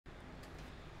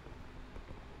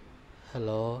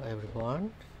Hello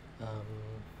everyone. Um,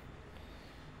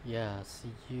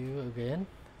 see you again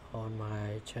on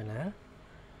my channel.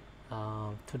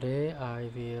 Today I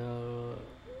will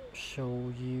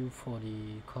show you for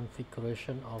the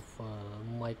configuration of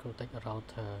Mikrotik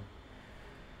router.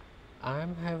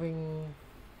 I'm having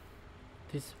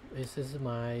this is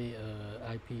my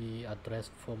IP address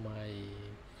for my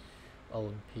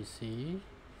own PC.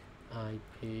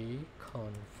 IP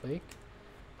config.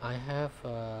 I have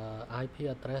IP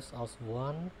address of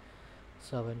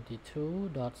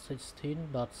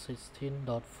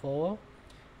 172.16.16.4,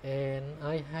 and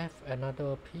I have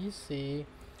another PC.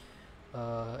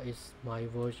 It's my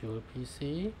virtual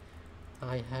PC.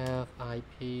 I have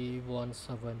IP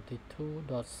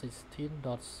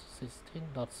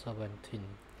 172.16.16.17.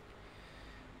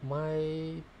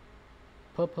 My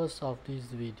purpose of this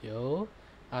video,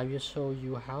 I will show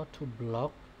you how to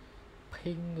block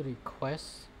ping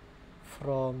requests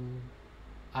from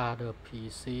other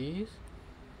PCs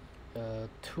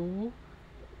to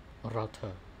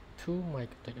router, to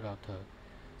Mikrotik router.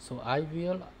 So I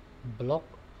will block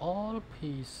all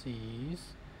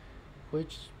PCs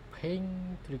which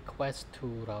ping request to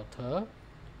router.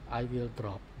 I will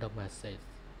drop the message.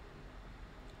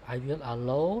 I will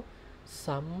allow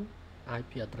some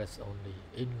IP address only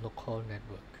in local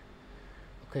network.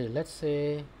 Okay, let's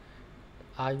say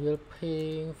I will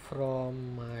ping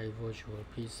from my virtual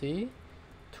PC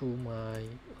to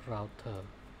my router.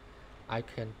 I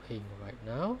can ping right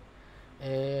now,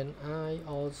 and I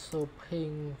also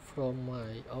ping from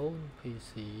my own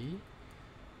PC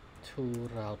to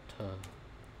router,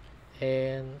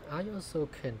 and I also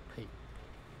can ping.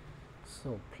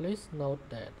 So please note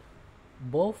that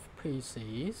both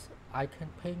PCs I can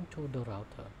ping to the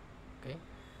router. Okay,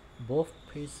 both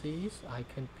PCs I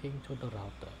can ping to the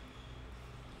router.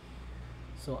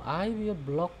 So I will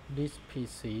block this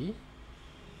PC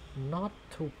not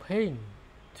to ping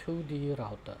to the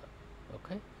router.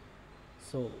 Okay,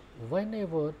 so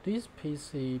whenever this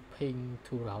PC ping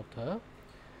to router,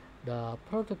 the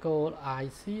protocol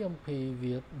ICMP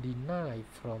will deny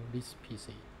from this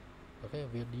PC. Okay,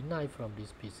 will deny from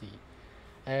this PC,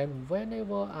 and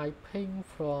whenever I ping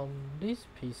from this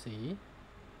PC,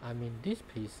 I mean this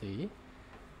PC,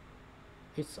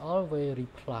 it's always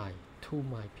reply to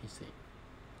my PC.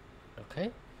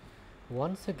 Okay,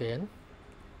 once again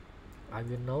I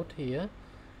will note here,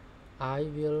 I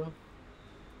will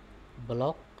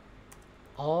block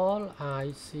all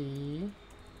ICMP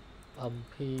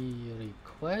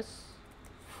requests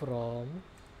from,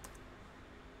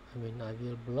 I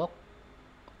will block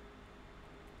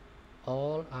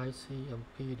all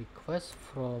ICMP requests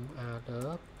from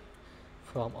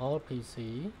all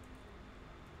PC,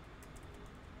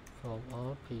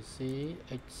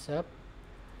 except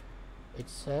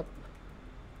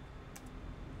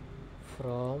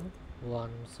from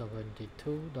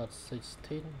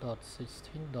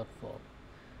 172.16.16.4.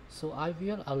 So I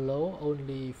will allow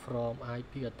only from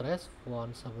IP address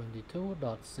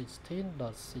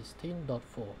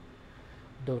 172.16.16.4.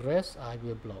 The rest I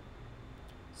will block.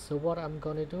 So what I'm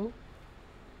gonna do,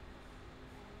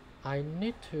 I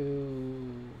need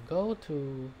to go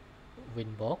to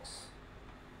Winbox.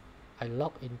 I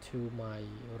log into my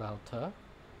router.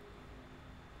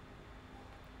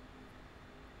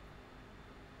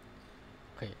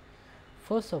 Okay,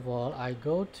 first of all, I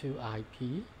go to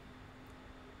IP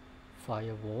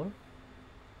firewall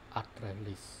address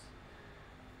list.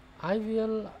 I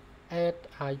will add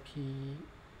IP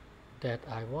that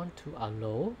I want to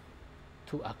allow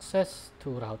to access to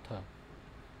router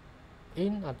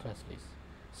in address list.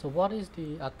 So what is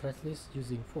the address list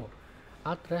using for?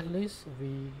 Address list,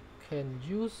 we can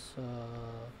use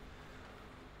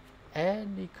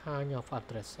any kind of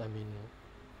address,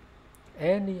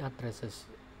 any addresses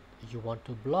you want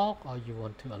to block or you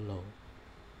want to allow,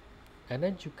 and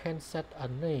then you can set a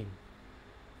name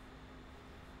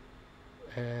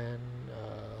and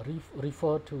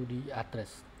refer to the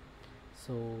address.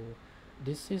 So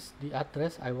this is the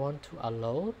address I want to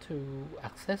allow to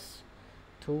access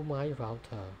to my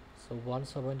router. So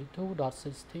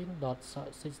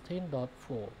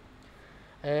 172.16.16.4,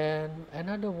 and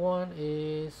another one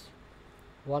is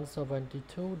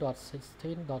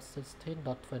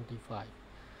 172.16.16.25.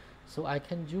 so I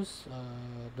can use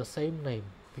the same name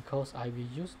because I will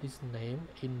use this name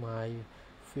in my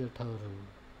filter rule.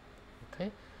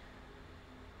 Okay,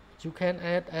 you can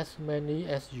add as many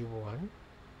as you want,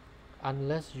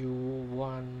 unless you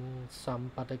want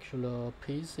some particular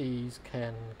PCs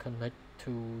can connect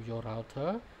to your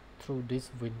router through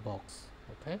this Winbox.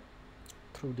 Okay,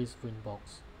 through this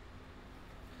Winbox.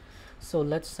 So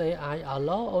let's say I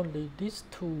allow only these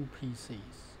two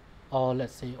PCs, or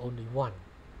let's say only one.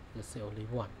 Let's say only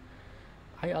one.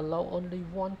 I allow only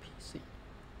one PC.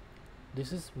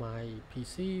 This is my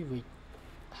PC which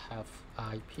have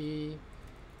IP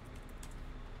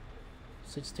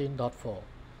 16.4.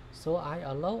 So I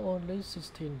allow only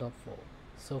 16.4.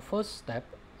 So first step,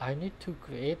 I need to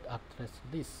create address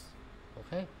list.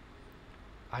 Okay,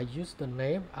 I use the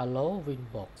name allow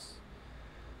winbox.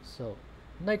 So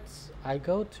next I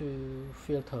go to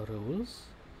filter rules,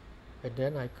 and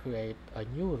then I create a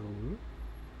new rule.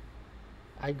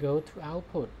 I go to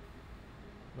output.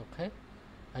 Okay,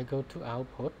 I go to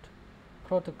output,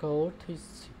 protocol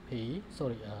TCP,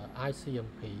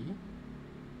 ICMP,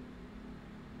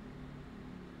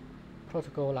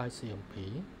 protocol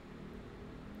ICMP,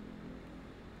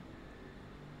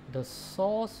 the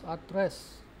source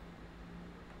address.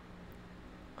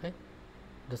 Okay,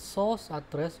 the source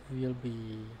address will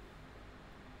be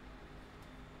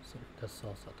the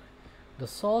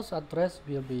source address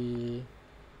will be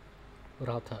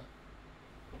router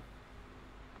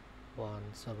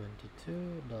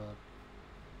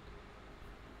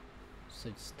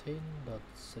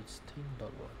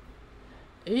 172.16.16.1.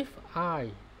 If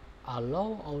I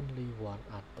allow only one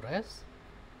address,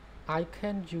 I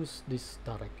can use this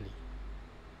directly.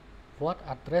 What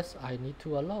address I need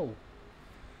to allow?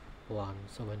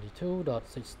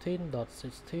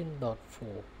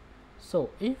 172.16.16.4. So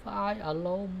if I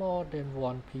allow more than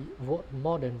one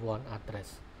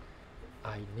address,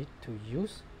 I need to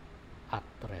use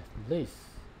address list.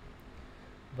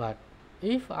 But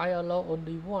if I allow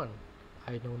only one,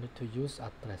 I don't need to use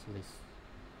address list.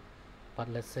 But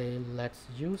let's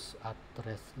use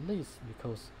address list,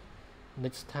 because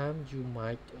next time you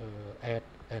might add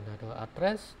another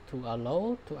address to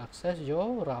allow to access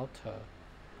your router.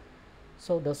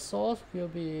 So the source will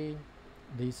be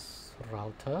this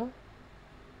router,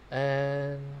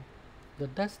 and the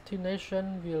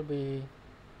destination will be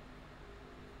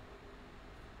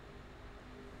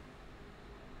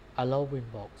allow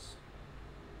winbox.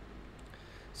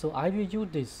 So I will use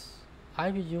this. I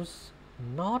will use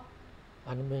not,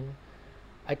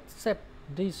 except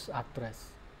this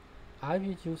address. I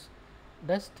will use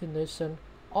destination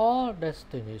or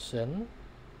destination,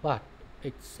 but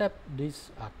except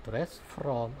this address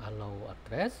from allow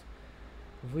address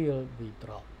will be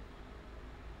dropped.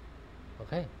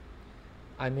 Okay,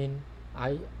 in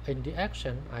the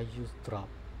action I use drop.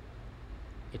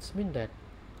 It means that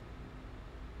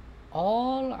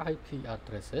all IP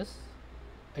addresses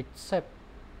except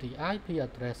the IP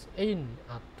address in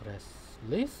address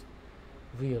list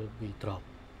will be dropped.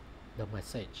 The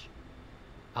message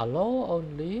allow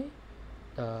only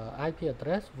the IP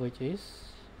address which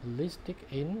is listed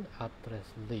in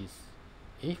address list.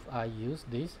 If I use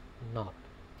this, not.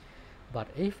 But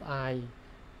if I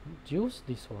use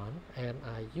this one and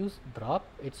I use drop,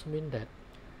 it means that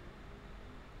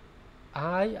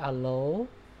I allow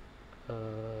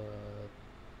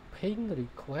ping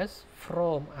requests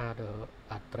from other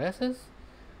addresses,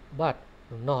 but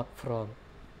not from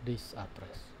this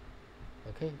address.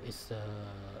 Okay, it's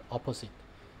opposite.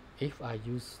 If I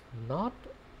use not,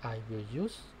 I will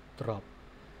use drop.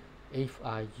 If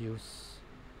I use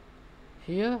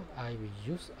here, I will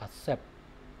use accept.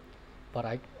 But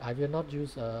I will not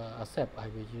use accept, I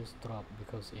will use drop,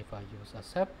 because if I use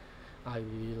accept, I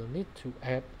will need to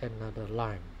add another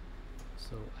line.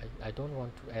 So I don't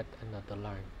want to add another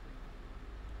line.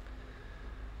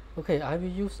 Okay, I will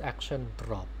use action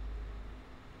drop.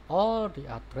 All the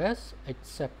address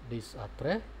except this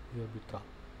address will be dropped.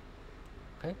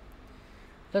 Okay,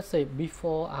 let's say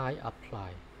before I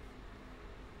apply,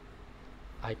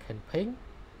 I can ping,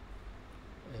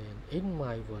 and in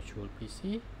my virtual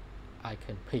PC I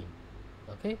can ping.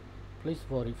 Okay, please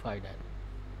verify that.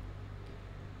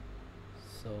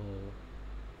 So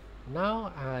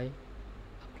now I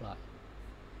apply,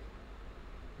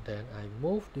 then I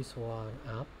move this one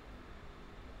up.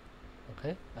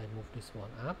 Okay, I move this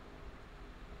one up.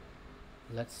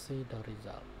 Let's see the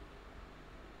result.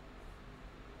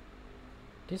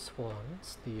 This one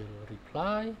still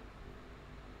reply.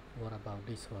 What about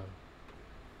this one?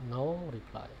 No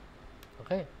reply.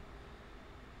 Okay,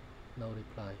 no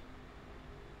reply.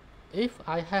 If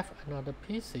I have another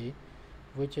PC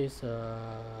which is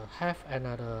have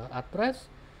another address,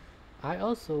 I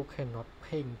also cannot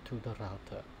ping to the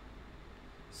router.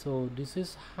 So this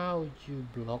is how you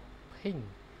block ping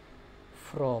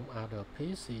from other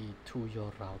PC to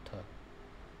your router.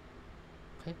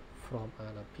 Okay, from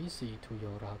other PC to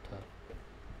your router.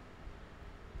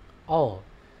 Or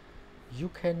you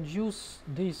can use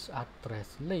this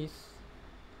address list.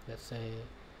 Let's say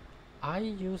I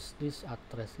use this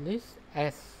address list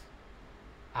as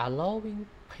allowing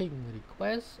ping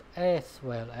requests as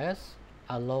well as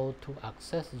allow to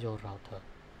access your router.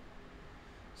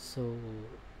 So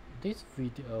this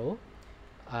video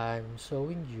I'm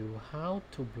showing you how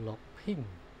to block ping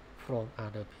from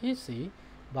other PC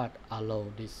but allow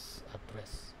this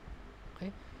address.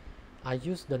 Okay, I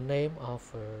use the name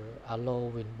of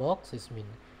allow winbox. It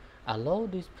means allow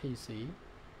this PC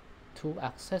to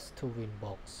access to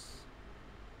winbox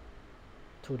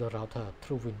to the router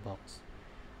through winbox.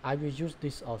 I will use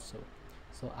this also,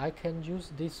 so I can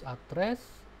use this address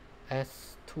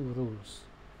as two rules.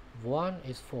 One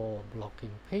is for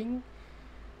blocking ping,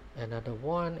 another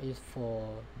one is for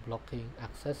blocking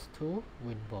access to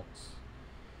winbox.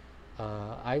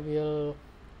 I will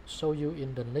show you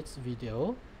in the next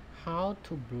video how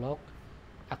to block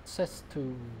access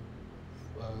to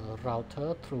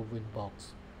router through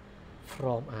winbox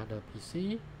from other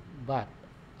PC but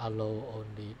allow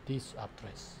only this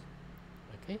address.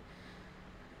 Okay,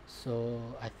 so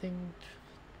I think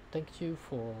thank you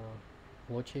for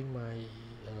watching my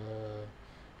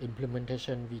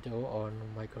implementation video on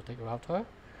Mikrotik Router.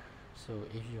 So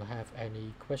if you have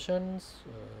any questions,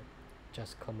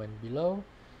 just comment below,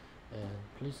 and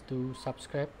please do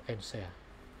subscribe and share.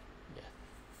 Yeah,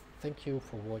 thank you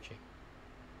for watching.